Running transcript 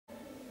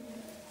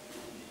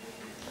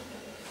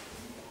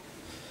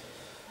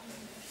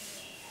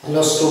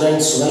Hello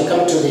students,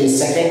 welcome to the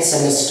second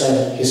semester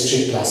history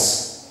class.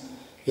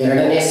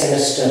 ಎರಡನೇ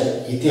semester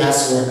ಇತಿಹಾಸ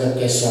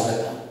ವರ್ಗಕ್ಕೆ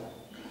ಸ್ವಾಗತ.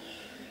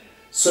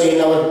 So in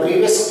our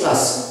previous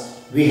class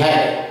we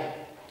had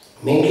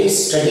mainly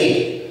studied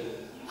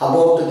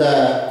about the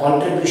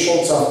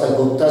contributions of the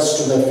Guptas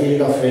to the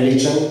field of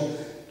religion,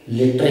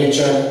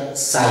 literature,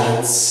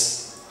 science.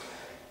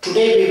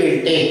 Today we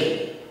will take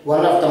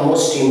one of the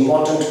most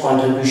important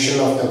contribution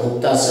of the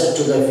Guptas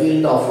to the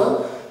field of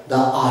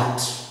the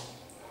art.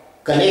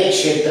 ಕಲೆ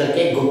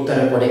ಕ್ಷೇತ್ರಕ್ಕೆ ಗುಪ್ತರ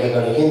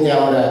ಕೊಡುಗೆಗಳು. ಹಿಂದೆ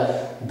ಅವರ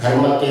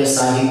ಧರ್ಮಕ್ಕೆ,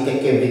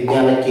 ಸಾಹಿತ್ಯಕ್ಕೆ,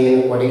 ವಿಜ್ಞಾನಕ್ಕೆ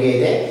ಏನು ಕೊಡುಗೆ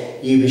ಇದೆ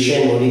ಈ ವಿಷಯ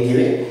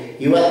ನೋಡಿದ್ದೀವಿ.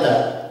 ಇವತ್ತು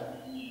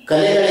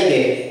ಕಲೆಗಳಿಗೆ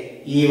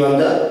ಈ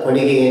ಒಂದು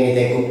ಕೊಡುಗೆ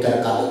ಏನಿದೆ ಗುಪ್ತರ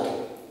ಕಾಲದ್ದು,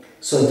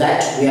 so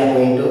that we are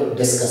going to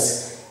discuss.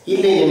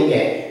 ಇಲ್ಲಿ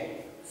ನಿಮಗೆ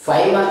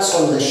 5 ಮಾರ್ಕ್ಸ್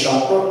ಒಂದು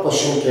ಶಾರ್ಟ್ ನೋಟ್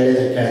ಕ್ವಶನ್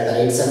ಕೇಳ್ತಾರೆ.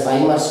 It's a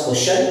 5 marks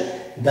question.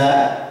 The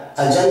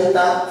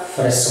Ajanta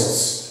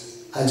ಫ್ರೆಸೋಸ್,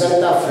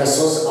 Ajanta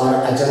ಫ್ರೆಸೋಸ್ R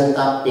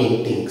Ajanta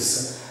paintings,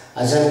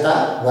 Ajanta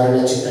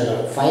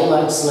ವರ್ಣಚಿತ್ರಗಳು 5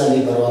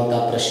 ಮಾರ್ಕ್ಸ್ನಲ್ಲಿ ಬರುವಂಥ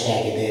ಪ್ರಶ್ನೆ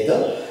ಆಗಿದೆ ಇದು.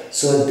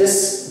 So this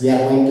we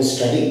are going to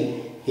study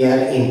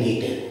here in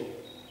detail.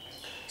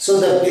 So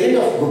the period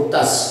of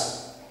Guptas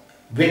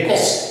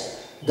witnessed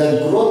the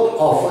growth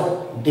of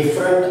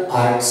different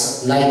arts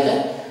like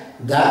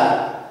the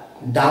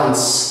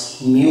dance,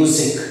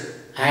 music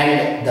and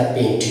the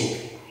painting.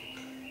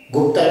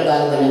 ಗುಪ್ತರ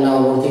ಕಾಲದಲ್ಲಿ ನಾವು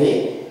ನೋಡ್ತೀವಿ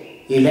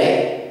ಇಲ್ಲೇ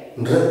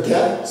ನೃತ್ಯ,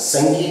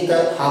 ಸಂಗೀತ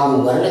ಹಾಗೂ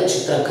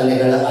ವರ್ಣಚಿತ್ರ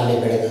ಕಲೆಗಳ ಅಲ್ಲಿ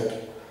ಬೆಳೆದದ್ದು.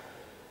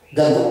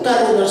 The Gupta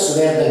rulers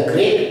were the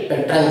great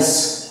patrons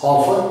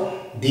of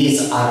these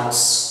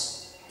arts.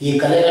 ಈ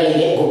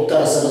ಕಲೆಗಳಿಗೆ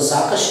ಗುಪ್ತರಸರು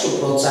ಸಾಕಷ್ಟು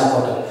ಪ್ರೋತ್ಸಾಹ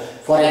ಕೊಟ್ಟರು.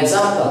 For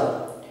example,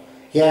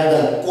 here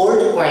the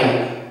gold coin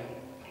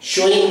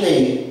showing the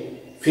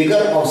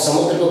figure of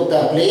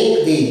Samudragupta playing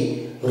the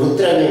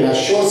Rudraveena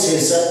shows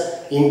his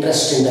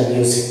interest in the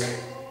music.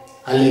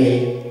 ಅಲ್ಲಿ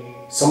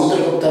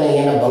ಸಮುದ್ರಗುಪ್ತನ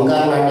ಏನು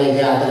ಬಂಗಾರ ನಾಣ್ಯ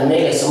ಇದೆ ಅದರ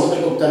ಮೇಲೆ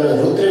ಸಮುದ್ರಗುಪ್ತನ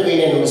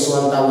ರುದ್ರವೀಣೆ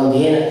ನುಡಿಸುವಂಥ ಒಂದು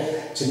ಏನು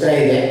ಚಿತ್ರ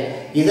ಇದೆ,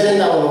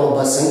 ಇದರಿಂದ ಅವನು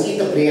ಒಬ್ಬ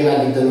ಸಂಗೀತ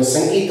ಪ್ರಿಯನಾಗಿದ್ದನು,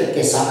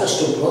 ಸಂಗೀತಕ್ಕೆ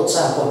ಸಾಕಷ್ಟು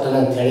ಪ್ರೋತ್ಸಾಹ ಕೊಟ್ಟನು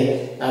ಅಂತ ಹೇಳಿ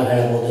ನಾವು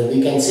ಹೇಳ್ಬೋದು. We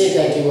can say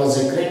that he was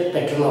A great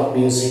patron of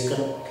music.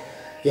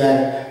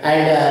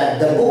 And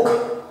the book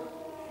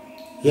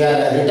here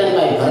written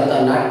by Bharata,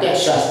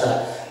 Natyashastra,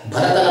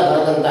 ಭರತನ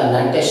ಬರೆದಂಥ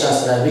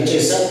Natyashastra which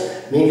is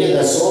mainly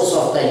the source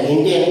of the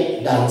Indian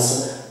dance.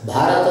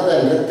 ಭಾರತದ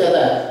ನೃತ್ಯದ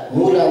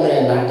ಮೂಲ ಅಂದರೆ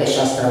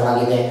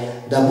ನಾಟ್ಯಶಾಸ್ತ್ರವಾಗಿದೆ.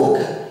 The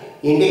book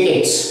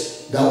indicates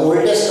the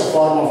oldest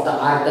form of the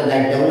art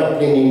that developed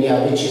in India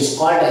which is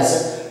called as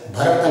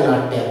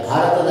Bharatanatyam.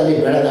 ಭಾರತದಲ್ಲಿ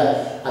ಬೆಳೆದ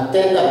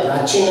ಅತ್ಯಂತ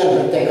ಪ್ರಾಚೀನ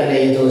ನೃತ್ಯ ಕಲೆ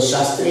ಇದು,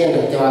 ಶಾಸ್ತ್ರೀಯ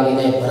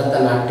ನೃತ್ಯವಾಗಿದೆ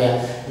Bharatanatyam,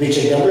 which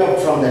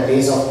developed from the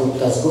days of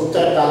Guptas.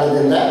 ಗುಪ್ತರ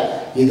ಕಾಲದಿಂದ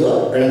ಇದು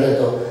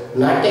ಬೆಳೆದದ್ದು.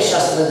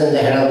 ನಾಟ್ಯಶಾಸ್ತ್ರದಿಂದ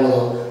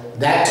ಹೇಳಬಹುದು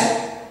that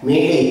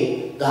mainly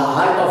the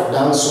art of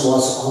dance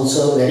was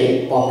also very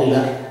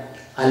popular.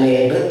 ಅಲ್ಲಿ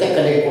ನೃತ್ಯ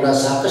ಕಲೆ ಕೂಡ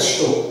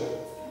ಸಾಕಷ್ಟು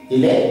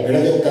ಇಲ್ಲೇ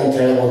ಬೆಳೆದಿತ್ತಂತ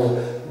ಹೇಳ್ಬೋದು.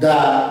 The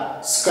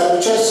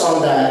sculptures on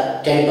the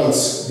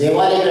temples,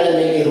 ದೇವಾಲಯಗಳ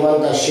ಮೇಲೆ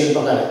ಇರುವಂಥ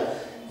ಶಿಲ್ಪಗಳು,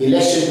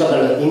 ಇಲ್ಲೇ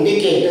ಶಿಲ್ಪಗಳು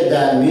indicate the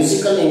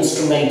musical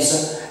instruments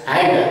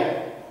and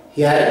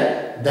here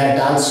the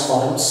dance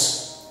forms.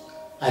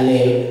 ಅಲ್ಲಿ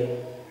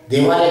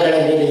ದೇವಾಲಯಗಳ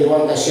ಮೇಲೆ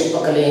ಇರುವಂಥ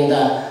ಶಿಲ್ಪಕಲೆಯಿಂದ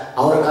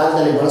ಅವರ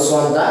ಕಾಲದಲ್ಲಿ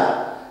ಬಳಸುವಂಥ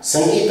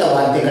ಸಂಗೀತ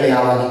ವಾದ್ಯಗಳು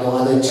ಯಾವಾಗಿತ್ತು,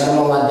 ಅದು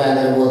ಚರ್ಮವಾದ್ಯ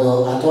ಆಗಿರ್ಬೋದು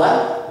ಅಥವಾ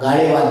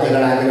ಗಾಳಿ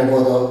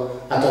ವಾದ್ಯಗಳಾಗಿರ್ಬೋದು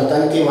ಅಥವಾ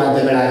ತಂತಿ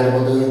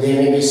ವಾದ್ಯಗಳಾಗಿರ್ಬೋದು. They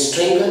may be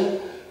string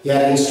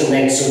here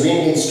instruments,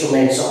 wind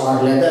instruments or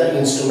leather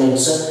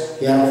instruments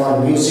here for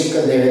music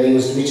they were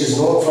used, which is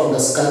known from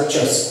the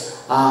sculptures.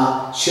 ಆ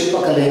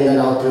ಶಿಲ್ಪಕಲೆಯಿಂದ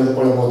ನಾವು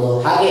ತಿಳಿದುಕೊಳ್ಳಬಹುದು.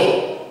 ಹಾಗೆ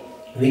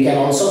we can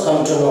also come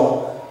to know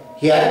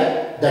here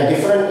the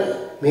different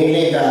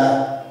mainly the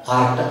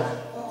art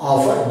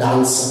of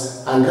dance,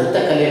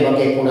 ನೃತ್ಯ ಕಲೆ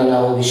ಬಗ್ಗೆ ಕೂಡ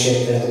ನಾವು ವಿಷಯ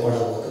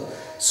ತಿಳಿದುಕೊಳ್ಳಬಹುದು.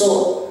 So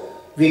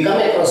we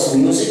come across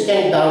music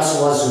and dance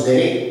was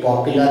very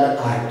popular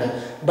art,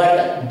 but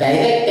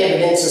direct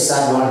evidences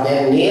are not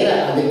there. ನೇರ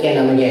ಅದಕ್ಕೆ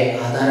ನಮಗೆ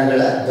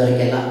ಆಧಾರಗಳ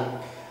ದೊರಕಿಲ್ಲ.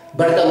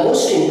 But the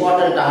most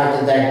important art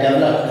that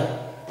developed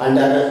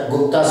under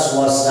Guptas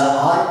was the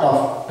art of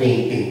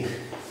painting.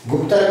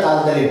 ಗುಪ್ತರ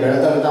ಕಾಲದಲ್ಲಿ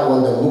ಬೆಳೆದಂಥ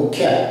ಒಂದು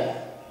ಮುಖ್ಯ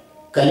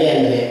ಕಲೆ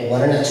ಅಂದರೆ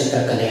ವರ್ಣಚಿತ್ರ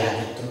ಕಲೆ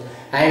ಆಗಿತ್ತು.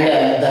 And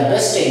the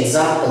best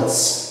examples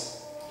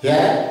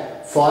here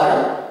for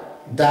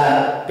the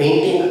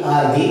painting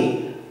are the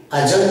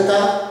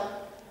Ajanta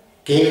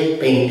cave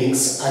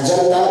paintings,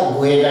 Ajanta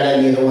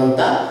ಗುಹೆಗಳಲ್ಲಿ ಇರುವಂಥ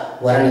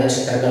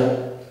ವರ್ಣಚಿತ್ರಗಳು.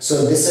 So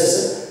this is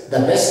the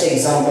best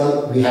example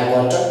we have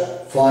got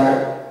for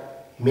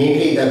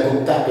mainly the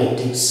Gupta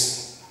paintings.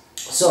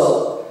 So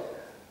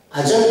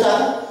Ajanta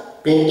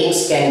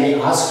paintings can be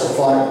asked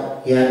for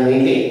here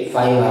mainly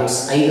 5 marks,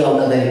 5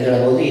 ಅಂಕದಲ್ಲಿ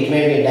ಕೇಳಬಹುದು. It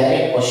may be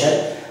direct question.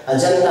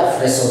 Ajanta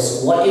ಫ್ರೆಸೋಸ್,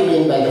 what you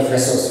mean by the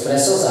ಫ್ರೆಸೋಸ್?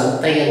 ಫ್ರೆಸೋಸ್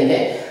ಅರ್ಥ ಏನಿದೆ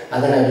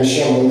ಅದನ್ನು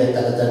ವಿಷಯ ಮುಂದೆ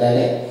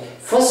ತೆಗೆದುಕೊಂಡರೆ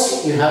first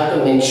you have to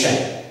mention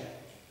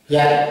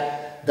here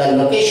the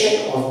location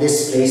of this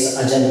place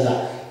Ajanta.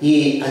 ಈ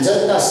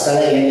ಅಜಂತಾ ಸ್ಥಳ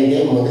ಏನಿದೆ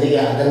ಮೊದಲಿಗೆ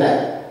ಅದನ್ನು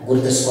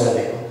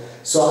ಗುರುತಿಸ್ಕೊಳ್ಬೇಕು.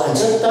 So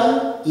Ajanta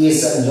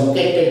is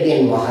located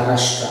in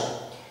Maharashtra.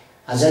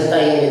 Ajanta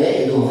ಏನಿದೆ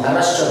ಇದು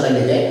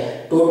ಮಹಾರಾಷ್ಟ್ರದಲ್ಲಿದೆ.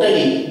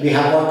 Totally we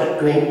have got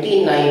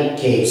 29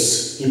 caves,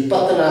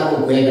 24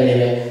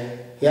 ಗುಹೆಗಳಿವೆ.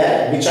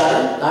 Which are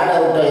card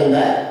out in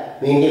the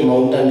mainly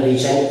mountain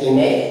region in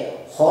a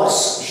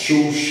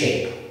horseshoe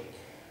shape.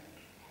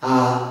 ಆ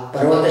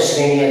ಪರ್ವತ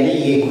ಶ್ರೇಣಿಯಲ್ಲಿ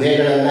ಈ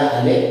ಗುಹೆಗಳನ್ನು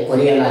ಅಲ್ಲಿ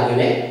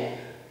ಕೊರೆಯಲಾಗಿವೆ.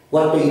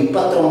 ಒಟ್ಟು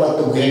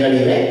 29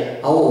 ಗುಹೆಗಳಿವೆ.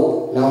 ಅವು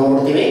ನಾವು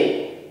ನೋಡ್ತೀವಿ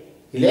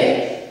ಇಲ್ಲೇ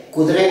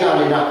ಕುದುರೆ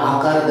ನಾಲಿನ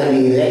ಆಕಾರದಲ್ಲಿ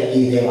ಇದೆ ಈ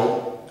ದೇವಾಲಯ.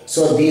 So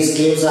these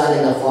caves R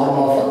in the form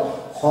of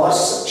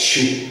horse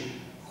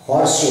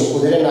shoe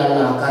ಕುದುರೆ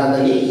ನಾಲಿನ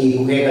ಆಕಾರದಲ್ಲಿ ಈ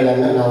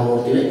ಗುಹೆಗಳನ್ನು ನಾವು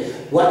ನೋಡ್ತೀವಿ.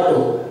 ಒಟ್ಟು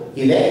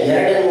ಇಲ್ಲೇ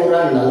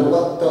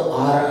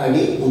 246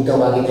 ಅಡಿ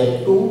ಉದ್ದವಾಗಿದೆ.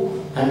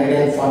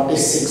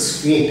 246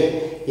 feet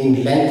in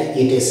length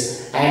it is,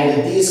 and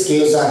these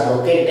caves are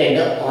located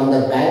on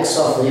the banks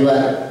of river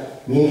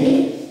mainly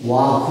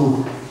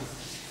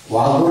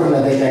ವಾಘೂರ್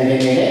ನದಿ ದಂಡೆ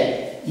ಮೇಲೆ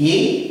ಈ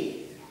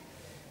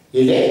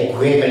ಇಲ್ಲೇ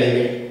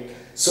ಗುಹೆಗಳಿವೆ.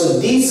 So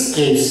these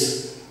caves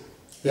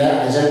here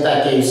Ajanta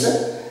caves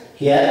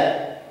here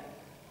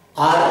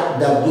are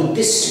the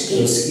Buddhist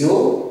caves. ಇವು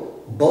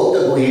ಬೌದ್ಧ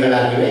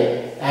ಗುಹೆಗಳಾಗಿವೆ.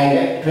 and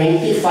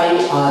 25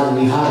 are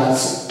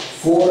viharas,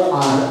 4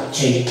 are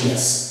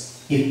ಚೈತ್ಯಸ್.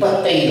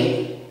 25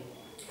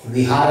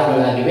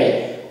 ವಿಹಾರಗಳಾಗಿವೆ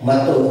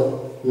ಮತ್ತು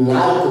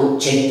 4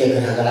 ಚೈತ್ಯ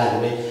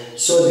ಗೃಹಗಳಾಗಿವೆ.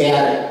 So they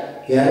are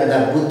here the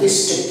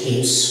Buddhist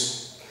caves.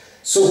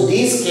 So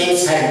these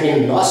caves had been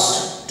lost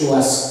to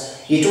us.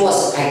 It was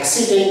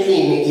accidentally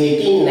in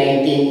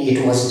 1819 it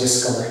was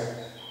discovered.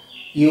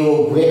 ಇವು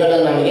ಗುಹೆಗಳು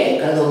ನಮಗೆ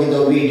ಕಳೆದು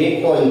ಹೋಗಿದ್ದವು. We did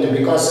no it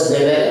because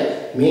they were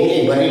mainly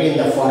ಬರಿಡ್ in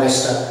the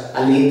forest.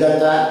 ಅಲ್ಲಿ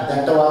ಇದ್ದಂಥ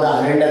ದಟ್ಟವಾದ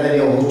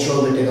ಅರಣ್ಯದಲ್ಲಿ ಮುಚ್ಚಿ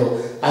ಹೋಗ್ಬಿಟ್ಟಿದ್ದವು.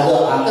 ಅದು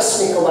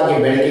ಆಕಸ್ಮಿಕವಾಗಿ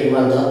ಬೆಳಕಿಗೆ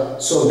ಬಂದು.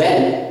 So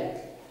when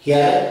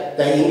here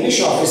the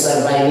English officer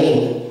by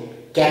name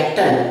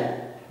captain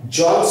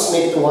John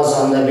Smith was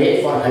on the way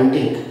for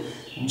hunting.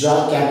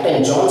 Captain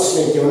John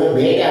Smith ಇವನು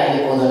ಬೇಟೆ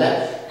ಆಡಲಿಕ್ಕೆ ಹೋದಾಗ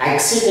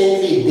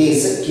accidentally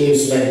these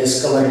caves wear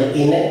discovered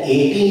in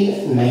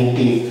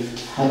 1819.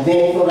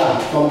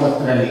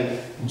 1819ರಲ್ಲಿ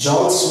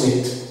John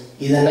Smith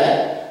ಇದನ್ನು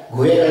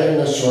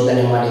ಗುಹೆಗಳನ್ನು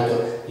ಶೋಧನೆ ಮಾಡಿತು.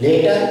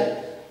 Litre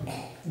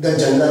the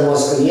jungle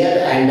was clear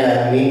and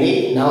mainly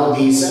ನಾವು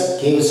these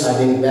caves R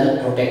bin well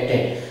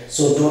protected.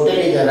 So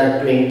totally there are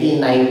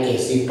 29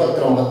 caves,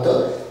 29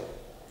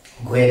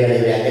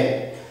 ಗುಹೆಗಳಿವೆ ಅದೇ.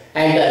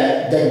 And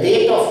the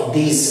date of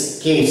these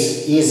caves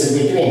is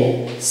between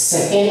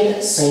 2nd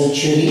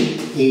century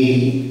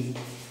AD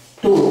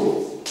to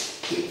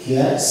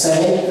here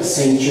 7th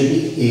century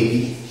AD.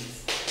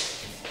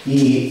 ಈ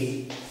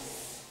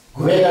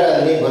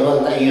ಗುಹೆಗಳಲ್ಲಿ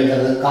ಬರುವಂಥ ಈ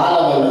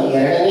ಕಾಲವನ್ನು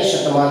 2ನೇ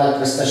ಶತಮಾನ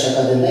ಕ್ರಿಸ್ತ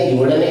ಶಕದಿಂದ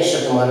 7ನೇ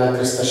ಶತಮಾನ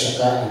ಕ್ರಿಸ್ತ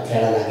ಶಕ ಅಂತ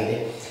ಹೇಳಲಾಗಿದೆ.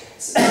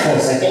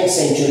 2nd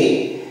century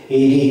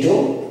AD to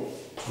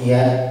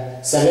here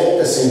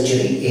 7th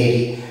century AD.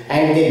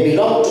 And they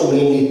belong to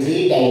mainly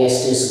 3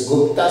 dynasties: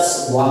 Guptas,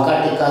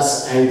 Vakatikas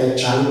and the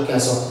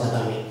Chalukyas of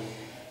Badami.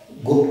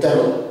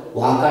 ಗುಪ್ತರು,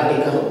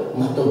 ವಾಕಾಟಿಕರು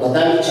ಮತ್ತು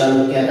ಬದಾಮಿ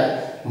ಚಾಲುಕ್ಯರ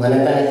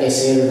ಮನೆತನಕ್ಕೆ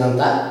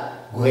ಸೇರಿದಂಥ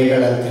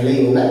ಗುಹೆಗಳಂತೇಳಿ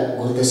ಇವನ್ನ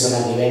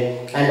ಗುರುತಿಸಲಾಗಿವೆ.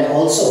 And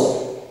also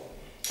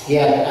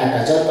here at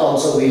Ajanta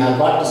also we have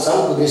got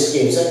some Buddhist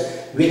caves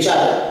which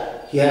are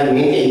here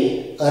mainly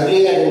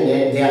earlier in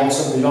they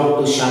also belong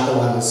to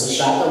ಶಾತವಾಹನಸ್.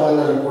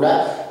 ಶಾತವಾಹನರು ಕೂಡ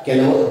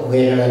ಕೆಲವು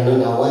ಗುಹೆಗಳನ್ನು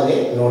ನಾವು ಅಲ್ಲಿ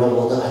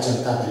ನೋಡಬಹುದು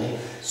ಅಜಂತಾದಲ್ಲಿ.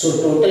 So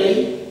totally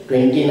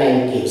 29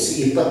 caves,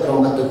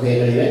 29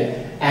 ಗುಹೆಗಳಿವೆ.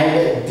 And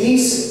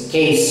these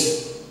caves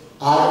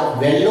are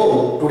well known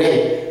today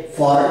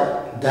for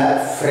the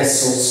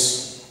frescoes,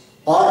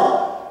 or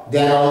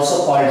they are also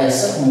called as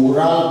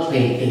mural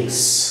paintings.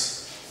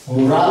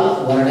 Mural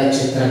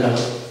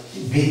ವರ್ಣಚಿತ್ರಗಳು,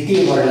 ಭಿತ್ತಿ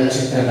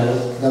ವರ್ಣಚಿತ್ರಗಳು.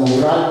 The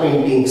mural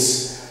paintings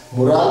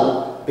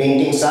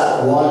are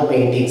wall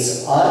paintings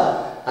or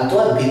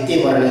ಅಥವಾ ಭಿತ್ತಿ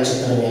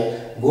ವರ್ಣಚಿತ್ರಗಳು,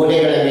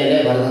 ಗೋಡೆಗಳ ಮೇಲೆ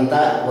ಬರೆದಂಥ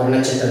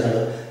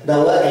ವರ್ಣಚಿತ್ರಗಳು. The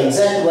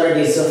exact word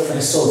is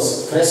frescoes.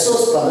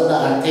 Frescoes ಪದದ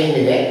ಅರ್ಥ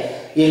ಏನಿದೆ,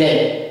 ಇಲ್ಲಿ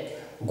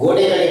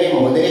ಗೋಡೆಗಳಿಗೆ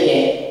ಮೊದಲಿಗೆ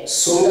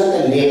ಸುಣ್ಣದ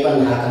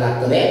ಲೇಪನ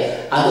ಹಾಕಲಾಗ್ತದೆ,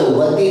 ಅದು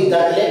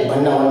ಒದ್ದಿದ್ದಾಗಲೇ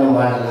ಬಣ್ಣವನ್ನು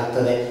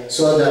ಮಾಡಲಾಗ್ತದೆ.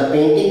 So the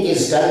painting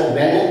is done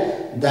when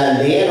the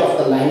layer of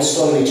the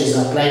limestone which is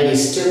applied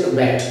is still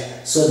wet.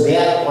 So they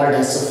are called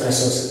as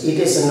frescoes. It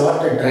is not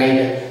dried.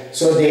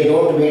 So they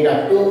don't wait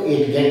up to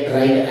it get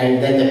dried and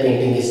then the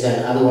painting is done.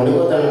 ಅದು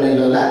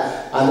ಒಣಗೋತನಲ್ಲ,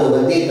 ಅದು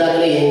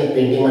ಒದ್ದಿದ್ದಾಗಲೇ ಏನು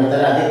painting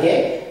ಮಾಡ್ತಾರೆ ಅದಕ್ಕೆ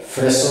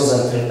ಫ್ರೆಸೋಸ್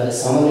ಅಂತ ಹೇಳ್ತಾರೆ.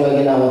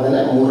 ಸಾಮಾನ್ಯವಾಗಿ ನಾವು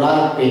ಅದನ್ನು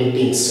ಮುರಾಲ್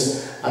ಪೇಂಟಿಂಗ್ಸ್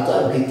ಅಥವಾ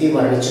ಭಿತ್ತಿ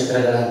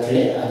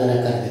ವರ್ಣಚಿತ್ರಗಳಂತೇಳಿ ಅದನ್ನು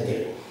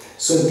ಕರೆದಿದ್ದೇವೆ.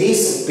 So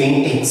these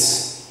paintings,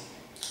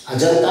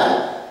 Ajanta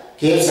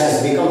caves has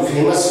become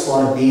famous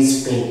for these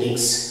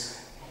paintings.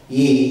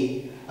 ಈ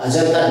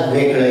ಅಜಂತಾ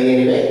ಗುಹೆಗಳು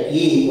ಏನಿವೆ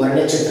ಈ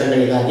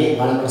ವರ್ಣಚಿತ್ರಗಳಿಗಾಗಿ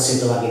ಬಹಳ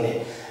ಪ್ರಸಿದ್ಧವಾಗಿದೆ.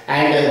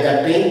 And the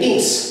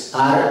paintings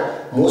are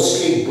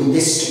mostly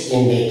Buddhist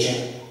in nature.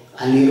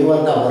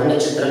 ಅಲ್ಲಿರುವಂಥ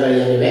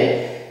ವರ್ಣಚಿತ್ರಗಳೇನಿವೆ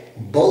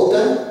ಬೌದ್ಧ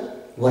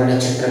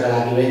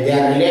ವರ್ಣಚಿತ್ರಗಳಾಗಿವೆ. They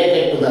are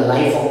related to the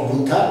life of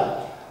Buddha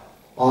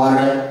are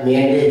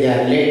mainly they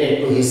are related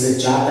to his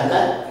ಜಾತಕ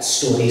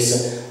stories.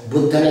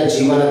 ಬುದ್ಧನ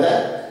ಜೀವನದ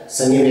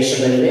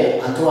ಸನ್ನಿವೇಶಗಳಿವೆ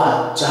ಅಥವಾ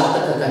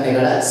ಜಾತಕ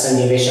ಕಥೆಗಳ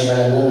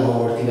ಸನ್ನಿವೇಶಗಳನ್ನು ನಾವು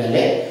ನೋಡ್ತೀವಿ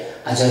ಅಲ್ಲೇ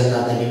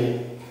ಅಜಂತಾದಲ್ಲಿವೆ.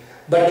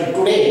 But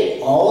today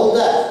all the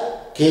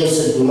caves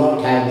do not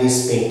have these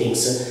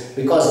paintings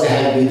because they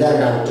have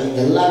ವಿದರ್ಡ್ out.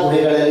 ಎಲ್ಲ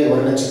ಗುಹೆಗಳಲ್ಲಿ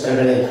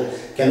ವರ್ಣಚಿತ್ರಗಳಿಲ್ಲ,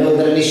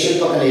 ಕೆಲವೊಂದರಲ್ಲಿ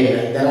ಶಿಲ್ಪಕಲೆ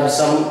ಇವೆ. There are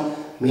some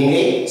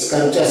mainly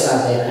sculptures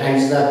are there and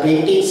the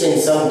paintings in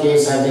some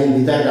cases have been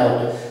withered out.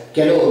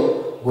 ಕೆಲವು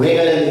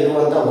ಗುಹೆಗಳಲ್ಲಿ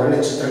ಇರುವಂಥ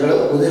ವರ್ಣಚಿತ್ರಗಳು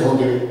ಉದುರಿ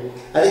ಹೋಗಿವೆ.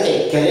 ಅದಕ್ಕೆ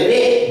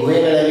ಕೆಲವೇ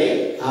ಗುಹೆಗಳಲ್ಲಿ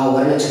ಆ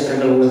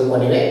ವರ್ಣಚಿತ್ರಗಳು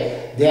ಉಳಿದುಕೊಂಡಿವೆ.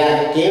 They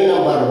are cave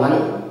number 1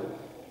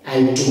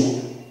 and 2,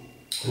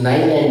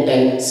 9 and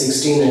 10,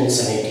 16 and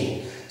 17.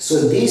 So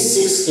these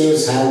 6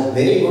 caves have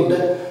very good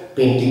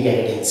painting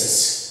evidences.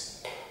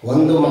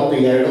 1 ಮತ್ತು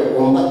 2,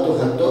 9,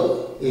 10,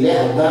 ಇಲ್ಲೇ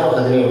 16,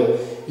 17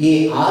 ಈ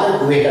 6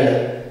 ಗುಹೆಗಳು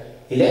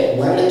ಇಲ್ಲೇ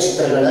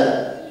ವರ್ಣಚಿತ್ರಗಳ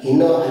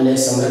ಇನ್ನೂ ಅಲ್ಲೇ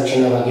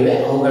ಸಂರಕ್ಷಣವಾಗಿವೆ.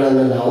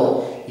 ಅವುಗಳನ್ನು ನಾವು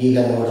ಈಗ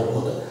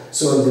ನೋಡಬಹುದು.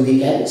 So we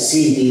can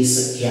see these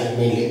here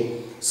mainly.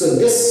 So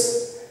this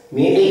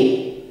mainly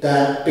the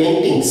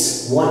paintings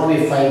what we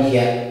find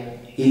here,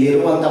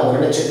 ಇಲ್ಲಿರುವಂಥ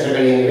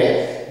ವರ್ಣಚಿತ್ರಗಳೇನಿವೆ,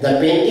 the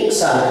paintings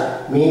are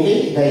mainly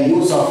the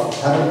use of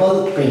herbal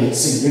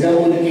paints.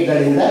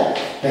 ಗಿಡಮೂಲಿಕೆಗಳಿಂದ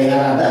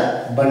ತಯಾರಾದ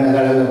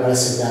ಬಣ್ಣಗಳನ್ನು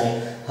ಬಳಸಿದ್ದಾರೆ.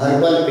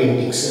 Herbal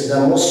paintings, the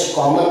most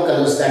common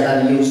colors that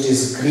are used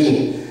is green,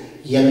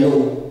 yellow,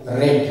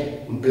 red,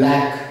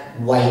 black,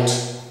 white.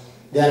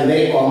 They are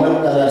very common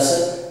colors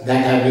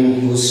that have been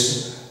used.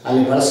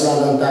 ಅಲ್ಲಿ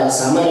ಬಳಸಲಾದಂಥ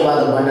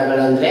ಸಾಮಾನ್ಯವಾದ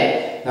ಬಣ್ಣಗಳಂದರೆ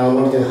ನಾವು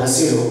ನೋಡ್ತೀವಿ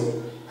ಹಸಿರು,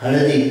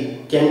 ಹಳದಿ,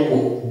 ಕೆಂಪು,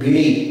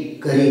 ಬಿಳಿ,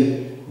 ಕರಿ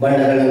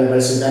ಬಣ್ಣಗಳನ್ನು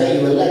ಬಳಸಿದ್ದಾರೆ.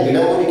 ಇವೆಲ್ಲ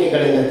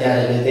ಗಿಡಮೂಲಿಕೆಗಳಿಂದ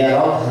ತಯಾರಾಗಿದೆ. They are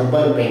all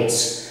herbal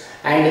paints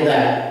and the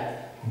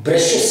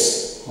brushes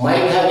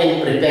might have been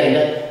prepared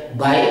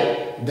by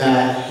the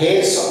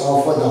hairs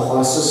of the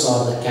horses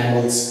are the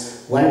camels.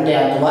 ಒಂಟೆ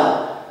ಅಥವಾ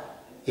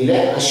ಇಲ್ಲೇ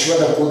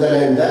ಅಶ್ವದ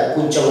ಕೂದಲಿನಿಂದ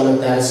ಕುಂಚವನ್ನು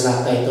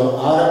ತಯಾರಿಸಲಾಗ್ತಾ ಇತ್ತು.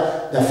 Are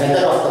the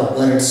feather of the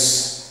birds,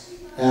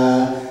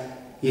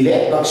 ಇಲ್ಲೇ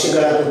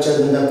ಪಕ್ಷಿಗಳ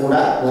ಕುಚ್ಚದಿಂದ ಕೂಡ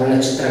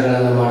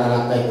ವರ್ಣಚಿತ್ರಗಳನ್ನು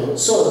ಮಾಡಲಾಗ್ತಾ ಇತ್ತು.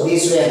 So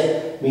these wear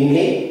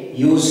mainly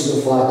used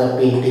for the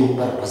painting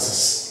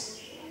purposes.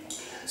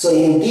 So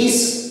in these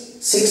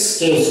 6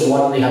 caves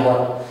what we have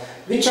got,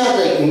 which are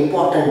the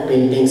important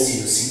paintings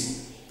you see?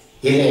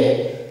 ಇಲ್ಲಿ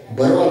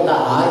ಬರುವಂಥ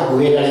 6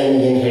 ಗುಹೆಗಳನ್ನು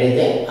ಏನು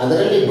ಹೇಳಿದೆ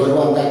ಅದರಲ್ಲಿ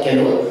ಬರುವಂಥ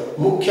ಕೆಲವು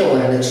ಮುಖ್ಯ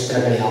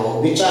ವರ್ಣಚಿತ್ರಗಳು ಯಾವುವು?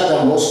 Which are the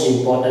most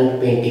important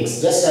paintings?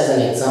 Just as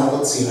an example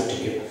you have to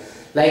give.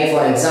 Like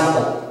for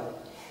example,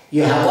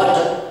 you have got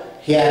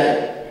here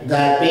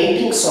the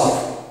paintings of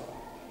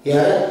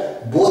here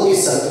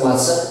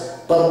Bodhisattvas,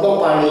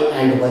 Padmapani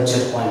and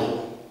Vajrapani.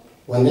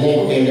 ಒಂದನೇ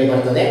ಗುಹೆಯಲ್ಲಿ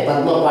ಬರ್ತದೆ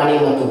ಪದ್ಮಪಾಣಿ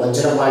ಮತ್ತು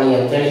ವಜ್ರಪಾಣಿ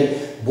ಅಂತೇಳಿ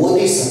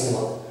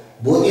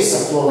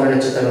bodhisattva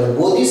ವರ್ಣಚಿತ್ರಗಳು.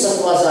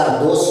 Bodhisattvas are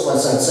those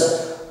persons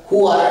who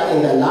are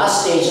in the last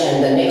stage and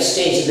the next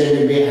stage they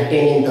will be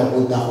attaining the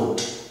ಬುದ್ಧಹುಡ್.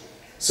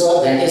 So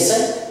that is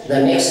the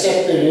next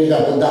step will be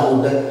the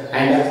ಬುದ್ಧಹುಡ್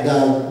and the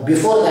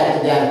before that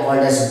they are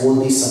called as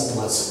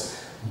Bodhisattvas.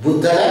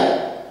 ಬುದ್ಧನ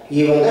ಈ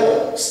ಒಂದು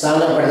ಸ್ಥಾನ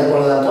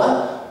ಪಡೆದುಕೊಳ್ಳೋದು ಅಥವಾ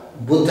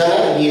ಬುದ್ಧನ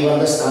ಈ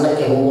ಒಂದು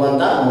ಸ್ಥಾನಕ್ಕೆ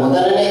ಹೋಗುವಂಥ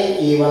ಮೊದಲನೇ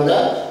ಈ ಒಂದು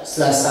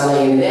ಸ್ಥಾನ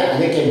ಏನಿದೆ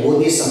ಅದಕ್ಕೆ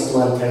ಬೋಧಿಸತ್ವ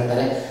ಅಂತ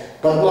ಹೇಳ್ತಾರೆ.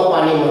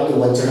 ಪದ್ಮಪಾಣಿ ಮತ್ತು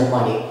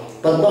ವಜ್ರಪಾಣಿ.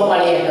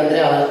 ಪದ್ಮಪಾಣಿ ಯಾಕಂದರೆ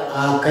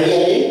ಆ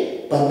ಕೈಯಲ್ಲಿ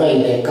ಪದ್ಮ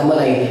ಇದೆ, ಕಮಲ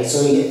ಇದೆ. So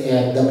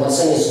the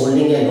person is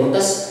holding A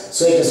lotus,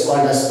 so it is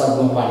called as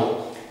Padmapani.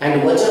 And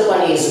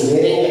Vajrapani is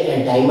varying A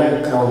diamond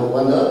crown.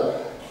 ಒಂದು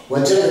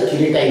ವಜ್ರದ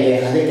ಕಿರೀಟ ಇದೆ,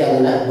 ಅದಕ್ಕೆ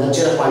ಅದನ್ನು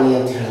ವಜ್ರಪಾಣಿ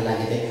ಅಂತ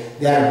ಹೇಳಲಾಗಿದೆ.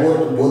 They are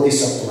both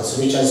ಬೋಧಿಸತ್ವಸ್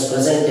which as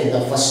present in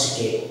the first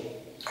cave.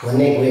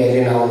 ಒಂದನೇ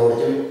ಗುಹೆಯಲ್ಲಿ ನಾವು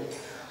ನೋಡ್ತೀವಿ.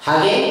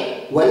 ಹಾಗೆ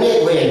ಒಂದನೇ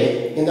ಗುಹೆಯಲ್ಲಿ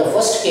in the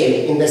first cave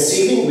in the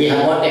ceiling we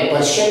have got A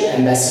Persian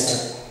ambassador.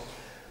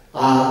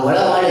 ಆ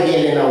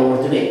ಒಳಮಾಳಿಗೆಯಲ್ಲಿ ನಾವು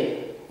ನೋಡ್ತೀವಿ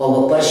ಒಬ್ಬ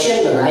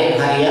ಪರ್ಷಿಯನ್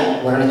ರಾಯಭಾರಿಯ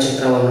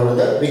ವರ್ಣಚಿತ್ರವನ್ನು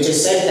ನೋಡೋದು. Which is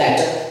shed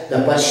that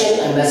the Persian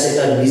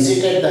ambassador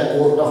visited the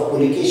court of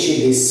Pulakeshi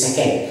the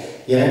second.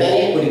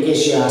 ಎರಡನೇ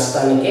ಪುಲಿಕೇಶಿ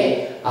ಆಸ್ಥಾನಕ್ಕೆ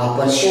ಆ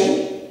ಪರ್ಷಿಯನ್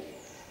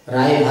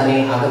ರಾಯಭಾರಿ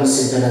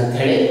ಆಗಮಿಸಿದ್ದನಂತ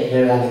ಹೇಳಿ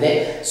ಹೇಳಲಾಗಿದೆ.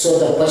 So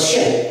the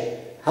Persian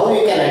how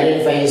you can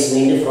identify is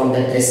mainly from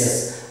the dresses.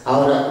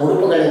 ಅವರ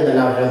ಉಡುಪುಗಳಿಂದ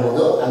ನಾವು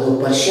ಹೇಳ್ಬೋದು ಅದು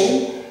ಪರ್ಷಿಯನ್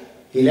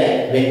ಇಲ್ಲೇ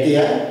ವ್ಯಕ್ತಿಯ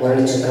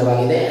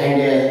ವರ್ಣಚಿತ್ರವಾಗಿದೆ.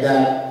 And the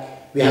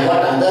we have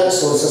got other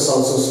sources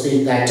also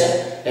speak that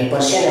A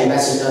Persian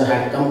ambassador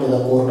had come to the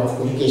court of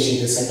Pulakeshi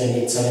the second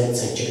in 7th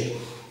century.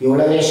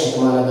 7ನೇ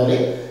ಶತಮಾನದಲ್ಲಿ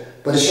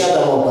ಪರ್ಷಿಯಾದ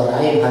ಒಬ್ಬ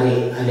ರಾಯಭಾರಿ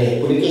ಅಲ್ಲೇ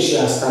ಪುಲಿಕೇಶಿ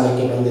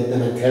ಆಸ್ಥಾನಕ್ಕೆ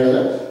ಬಂದಿದ್ದನಂತ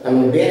ಹೇಳಲು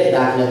ನಮಗೆ ಬೇರೆ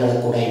ದಾಖಲೆಗಳು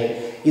ಕೂಡ ಇವೆ.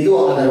 ಇದು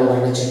ಅದರ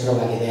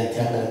ವರ್ಣಚಿತ್ರವಾಗಿದೆ ಅಂತ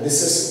ಹೇಳ್ತಾರೆ.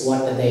 This is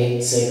what they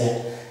say that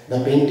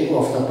the painting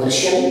of the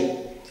Persian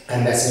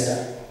ambassador.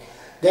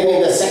 Then in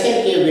the second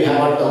cave we have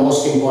got the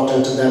most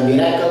important, the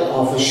miracle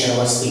of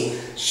Shravasti.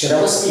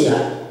 Shravastia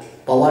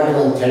ಪವಾಡು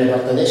ಅಂತ ಹೇಳಿ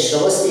ಬರ್ತದೆ.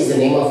 ಶ್ರವಸ್ತಿ is the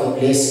name of A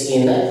place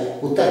in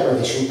ಉತ್ತರ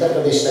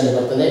ಪ್ರದೇಶದಲ್ಲಿ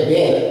ಬರ್ತದೆ.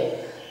 ಬೇರೆ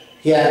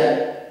here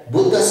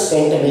Buddha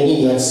spent many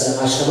years.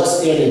 ಆ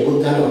ಶ್ರವಸ್ತಿಯಲ್ಲಿ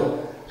ಬುದ್ಧನು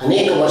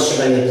ಅನೇಕ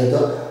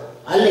ವರ್ಷಗಳಿದ್ದದ್ದು.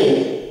 ಅಲ್ಲಿ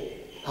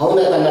ಅವನ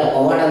ತನ್ನ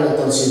ಪವಾಡನ್ನು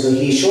ತೋರಿಸಿದ್ದು.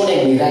 ಹಿ showed A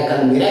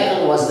miracle.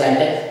 Miracle was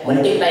that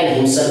multiplying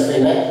himself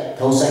in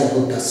 1000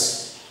 ಬುದ್ಧಸ್.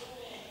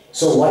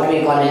 So what we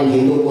call in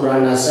Hindu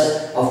Puranas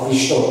of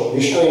Vishnu,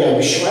 ವಿಷ್ಣುವಿನ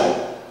ವಿಶ್ವ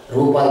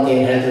ರೂಪ ಅಂತ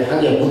ಏನು ಹೇಳ್ತೀವಿ,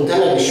 ಹಾಗೆ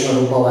ಬುದ್ಧನ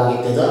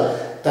ವಿಶ್ವರೂಪವಾಗಿದ್ದು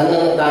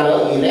ತನ್ನನ್ನು ತಾನು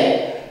ಇಲ್ಲೇ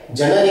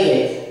ಜನರಿಗೆ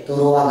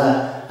ತೋರುವಾಗ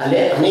ಅಲ್ಲೇ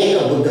ಅನೇಕ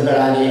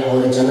ಬುದ್ಧಗಳಾಗಿ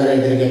ಅವರ ಜನರ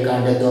ಎದುರಿಗೆ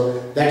ಕಾಣಿದ್ದು.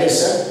 That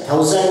is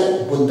 1000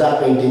 Buddha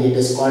painting. It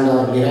is called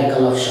hour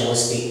miracle of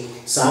ಶ್ರವಸ್ತಿ.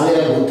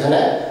 1000 ಬುದ್ಧನ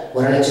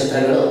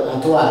ವರ್ಣಚಿತ್ರಗಳು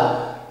ಅಥವಾ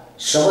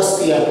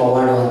ಶ್ರವಸ್ತಿಯ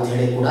ಪವಾಡು ಅಂತ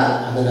ಹೇಳಿ ಕೂಡ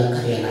ಅದನ್ನು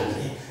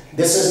ಕರೆಯಲಾಗಿದೆ.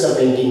 This is the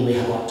painting we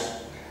have got.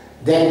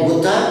 Then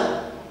Buddha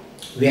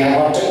we have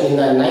got in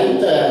the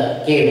 9th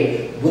cave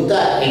Buddha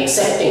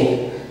accepting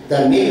the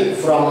milk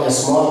from a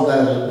small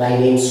girl by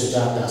name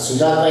Sujata.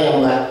 Sujata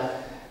ಎಂಬ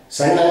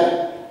ಸಣ್ಣ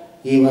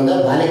ಈ ಒಂದು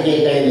ಬಾಲಿಕೆಯ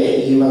ಕೈಯಲ್ಲಿ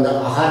ಈ ಒಂದು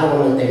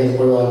ಆಹಾರವನ್ನು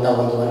ತೆಗೆದುಕೊಳ್ಳುವಂಥ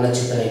ಒಂದು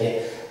ವರ್ಣಚಿತ್ರ ಇದೆ.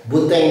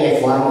 Buddha in a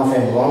form of a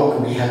monk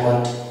we have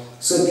got.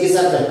 So these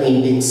are the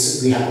paintings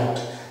we have got.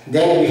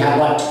 Then we have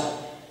got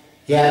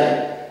here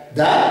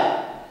the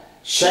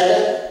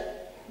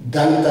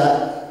Shad-danta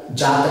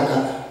Jataka.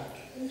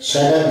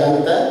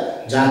 Shad-danta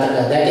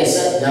Jataka, that is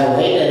the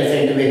white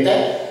elephant with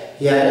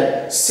here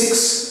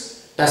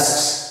 6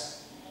 tusks.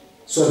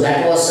 So that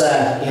was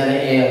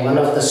here one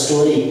of the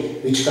story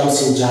which comes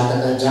in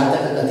Jataka.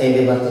 Jataka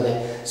katheyalli bartade.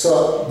 So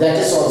that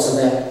is also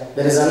there.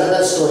 There is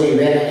another story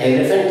where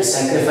elephant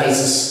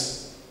sacrifices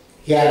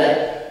here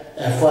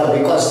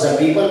because the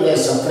people were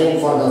suffering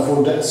for the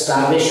food,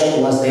 starvation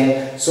was there.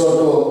 So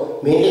to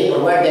mainly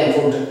provide them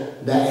food,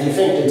 the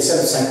elephant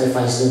itself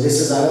sacrificed. This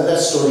is another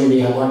story we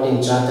have got in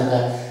Jataka.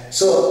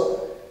 So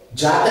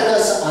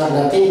Jatakas are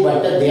nothing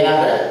but they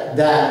are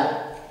the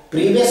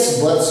previous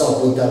births of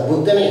Buddha.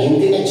 ಬುದ್ಧನ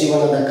ಹಿಂದಿನ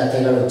ಜೀವನದ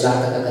ಕಥೆಗಳು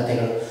ಜಾತಕ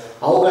ಕಥೆಗಳು.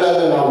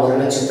 ಅವುಗಳನ್ನು ನಾವು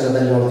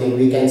ವರ್ಣಚಿತ್ರದಲ್ಲಿ ನೋಡ್ತೀವಿ.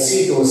 We can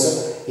see those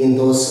in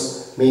those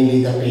mainly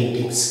the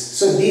paintings.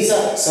 So these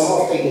are some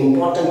of the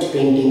important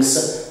paintings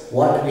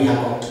what we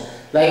have got.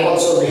 Like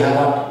also we have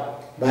got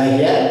by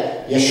here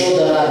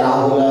Yashodhara,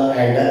 Rahula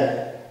and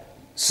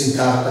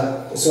Siddhartha.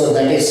 So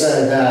that is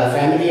the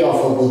family of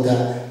Buddha.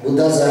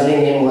 Buddha's early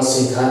name was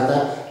Siddhartha.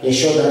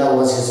 Yashodhara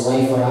was his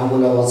wife,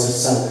 Rahula was his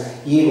son.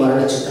 ಈ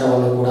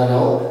ವರ್ಣಚಿತ್ರವನ್ನು ಕೂಡ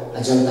ನಾವು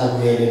ಅಜಂತಾ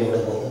ಗುಹೆಯಲ್ಲಿ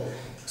ನೋಡಬಹುದು.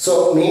 So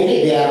mainly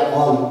they are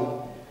all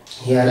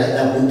here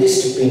the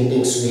Buddhist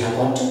paintings we have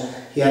got.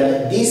 Here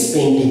these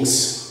paintings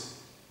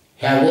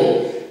have been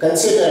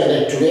considered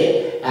today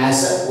as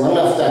one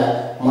of the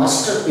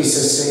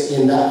masterpieces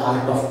in the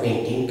art of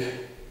painting.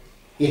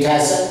 It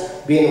has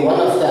been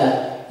one of the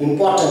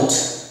important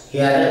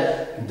here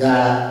the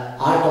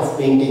art of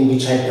painting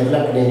which had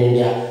developed in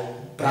India.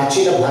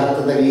 ಪ್ರಾಚೀನ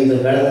ಭಾರತದಲ್ಲಿ ಇದು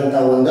ಬೆಳೆದಂಥ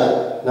ಒಂದು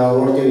ನಾವು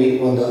ನೋಡ್ತೀವಿ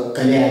ಒಂದು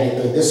ಕಲೆ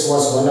ಆಗಿತ್ತು. This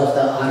was one of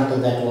the art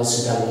that was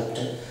developed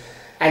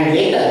and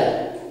later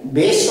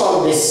based on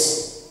this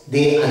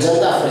the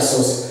Ajanta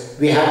ಫ್ರೆಸೋಸ್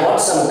we have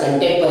got some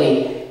contemporary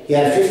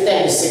here 5th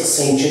and 6th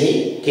century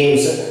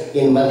caves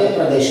in Madhya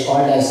Pradesh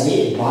called as the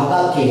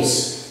Baga caves.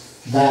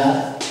 The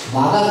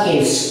Baga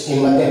caves in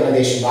Madhya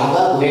Pradesh,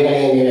 Baga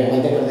ಗುಹೆಗಳೇನಿವೆ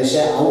Madhya Pradesh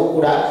ಅವು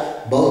ಕೂಡ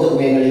ಬೌದ್ಧ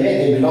ಗುಹೆಗಳಿವೆ.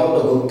 They belong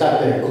to Gupta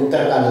period,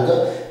 ಗುಪ್ತರ ಕಾಲದ್ದು.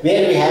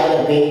 where we have a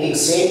painting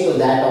same to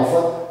that of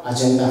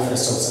Ajanta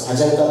frescoes.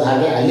 ಅಜಂತದ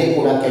ಹಾಗೆ ಅಲ್ಲಿ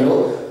ಕೂಡ ಕೆಲವು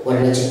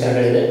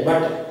ವರ್ಣಚಿತ್ರಗಳಿವೆ,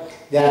 but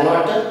they are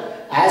not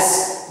as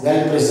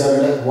well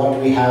preserved what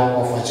we have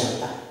of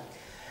Ajanta.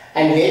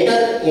 And later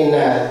in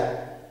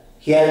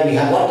here we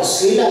have got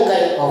Sri Lanka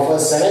of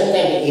 7th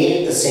and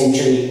 8th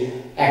century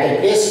at a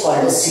place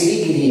called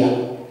Sirigiriya.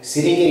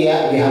 Sirigiriya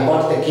we have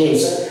got the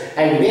caves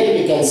and where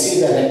we can see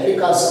the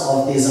replicas of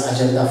these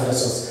Ajanta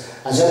frescoes.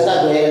 Ajanta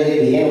ಗುಹೆಯಲ್ಲಿ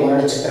ಏನು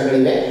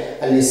ವರ್ಣಚಿತ್ರಗಳಿವೆ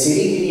ಅಲ್ಲಿ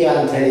ಸಿರಿಗಿರಿಯ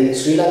ಅಂತ ಹೇಳಿ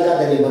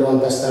ಶ್ರೀಲಂಕಾದಲ್ಲಿ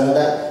ಬರುವಂಥ ಸ್ಥಳದ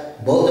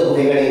ಬೌದ್ಧ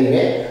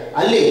ಗುಹೆಗಳೇನಿವೆ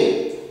ಅಲ್ಲಿ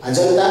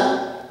ಅಜಂತಾ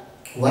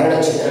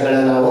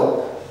ವರ್ಣಚಿತ್ರಗಳನ್ನು ನಾವು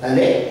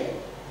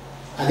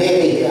ಅದೇ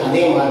ರೀತಿ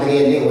ಅದೇ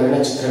ಮಾದರಿಯಲ್ಲಿ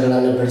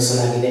ವರ್ಣಚಿತ್ರಗಳನ್ನು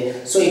ಬಿಡಿಸಲಾಗಿದೆ.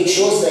 So it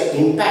shows the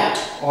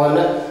impact on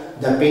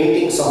the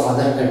paintings of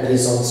other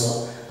countries also.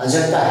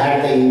 Ajanta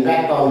had the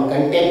impact on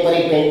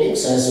contemporary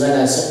paintings as well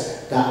as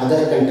the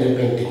other country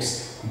paintings.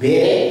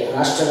 ಬೇರೆ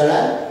ರಾಷ್ಟ್ರಗಳ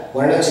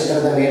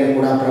ವರ್ಣಚಿತ್ರದ ಮೇಲೆ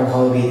ಕೂಡ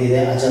ಪ್ರಭಾವ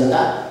ಬೀರಿದೆ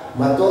ಅಜಂತಾ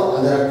ಮತ್ತು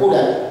ಅದರ ಕೂಡ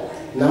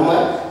ನಮ್ಮ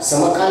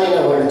ಸಮಕಾಲೀನ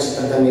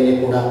ವರ್ಣಚಿತ್ರದ ಮೇಲೆ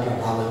ಕೂಡ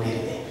ಪ್ರಭಾವ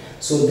ಬೀರಿದೆ.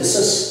 So this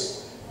is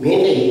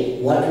mainly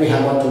what we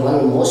have got one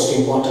most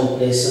important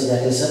place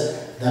that is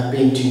the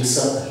paintings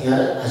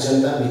here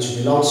Ajanta which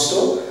belongs to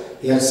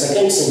here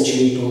 2nd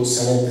century to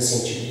 7th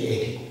century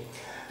AD.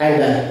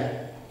 And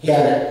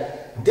here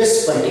this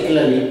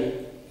particularly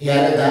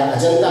here the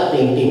Ajanta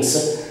paintings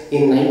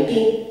in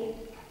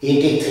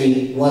 1983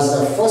 was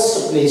the first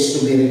place to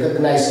be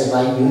recognized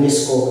by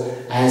UNESCO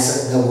as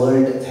the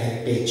World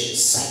Heritage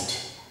Site.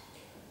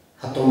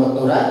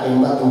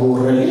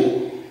 1983ರಲ್ಲಿ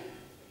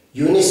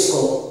UNESCO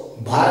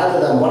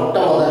ಭಾರತದ ಮೊಟ್ಟ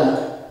ಮೊದಲ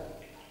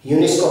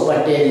UNESCO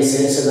ಪಟ್ಟಿಯಲ್ಲಿ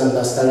ಸೇರಿಸಿದಂಥ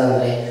ಸ್ಥಳ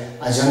ಅಂದರೆ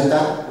Ajanta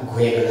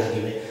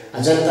ಗುಹೆಗಳಾಗಿವೆ.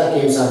 Ajanta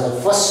caves are the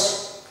first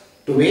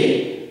to be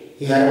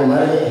here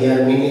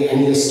mainly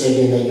enlisted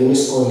in the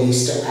UNESCO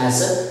list as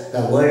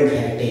the World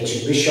Heritage.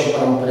 ವಿಶ್ವ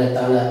ಪರಂಪರೆ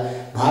ತಾಣ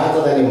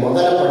ಭಾರತದಲ್ಲಿ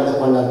ಮೊದಲ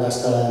ಪಡೆದುಕೊಂಡಂಥ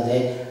ಸ್ಥಳ ಅಂದರೆ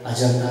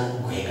Ajanta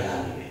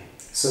ಗುಹೆಗಳಾಗಿವೆ.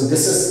 So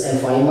this is A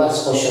 5 marks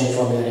question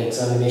from your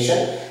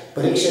examination.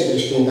 ಪರೀಕ್ಷೆ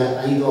ದೃಷ್ಟಿಯಿಂದ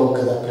 5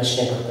 ಅಂಕದ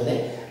ಪ್ರಶ್ನೆ ಬರ್ತದೆ.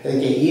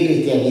 ಅದಕ್ಕೆ ಈ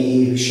ರೀತಿಯಾಗಿ ಈ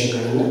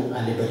ವಿಷಯಗಳನ್ನು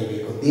ಅಲ್ಲಿ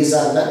ಬರೀಬೇಕು. These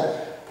are the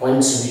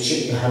points which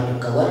you have to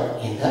cover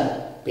in the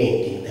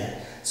painting there.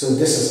 So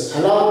this is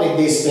along with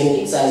these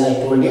paintings, as I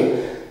told you,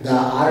 the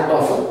art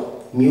of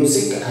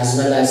music as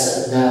well as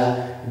the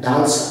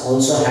dance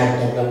also had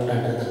developed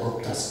under the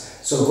Guptas.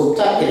 So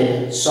Gupta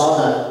period saw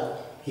the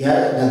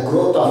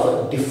growth of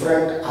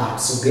different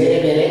arts. ಬೇರೆ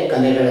ಬೇರೆ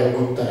ಕಲೆಗಳು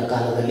ಗುಪ್ತರ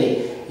ಕಾಲದಲ್ಲಿ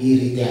ಈ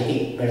ರೀತಿಯಾಗಿ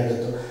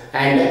ಬೆಳೆದದ್ದು.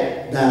 And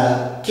the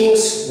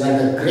kings were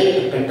the great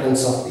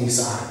patrons of these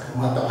art.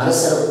 ಮತ್ತು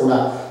ಅರಸರು ಕೂಡ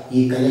ಈ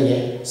ಕಲೆಗೆ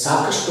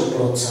ಸಾಕಷ್ಟು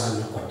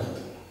ಪ್ರೋತ್ಸಾಹವನ್ನು ಕೊಟ್ಟದ್ದು.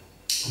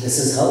 This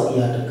is how you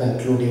have to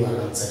conclude your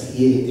answer.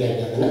 ಈ ರೀತಿಯಾಗಿ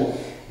ಅದನ್ನು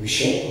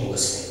ವಿಷಯ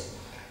ಮುಗಿಸಬೇಕು.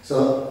 So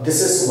this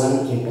is one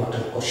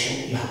important question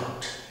you have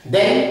got.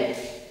 Then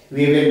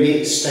we will be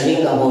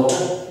studying about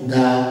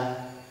the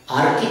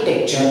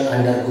architecture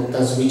under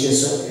Guptas which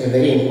is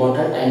very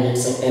important and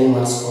it's A 10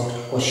 marks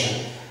question.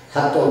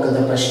 10 ಅಂಕದ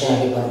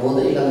ಪ್ರಶ್ನೆಯಾಗಿ ಬರ್ಬೋದು,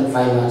 ಇಲ್ಲಾಂದರೆ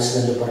 5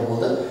 ಮಾರ್ಕ್ಸ್ನಲ್ಲಿ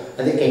ಬರ್ಬೋದು.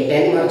 ಅದಕ್ಕೆ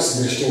 10 marks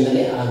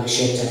ದೃಷ್ಟಿಯಿಂದಲೇ ಆ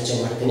ವಿಷಯ ಚರ್ಚೆ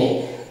ಮಾಡ್ತೀನಿ.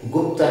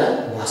 ಗುಪ್ತರ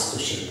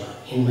ವಾಸ್ತುಶಿಲ್ಪ.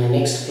 ಇನ್ my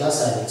next class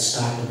I will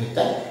start with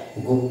the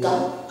Gupta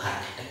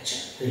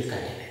architecture. Will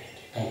continue.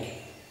 Thank you.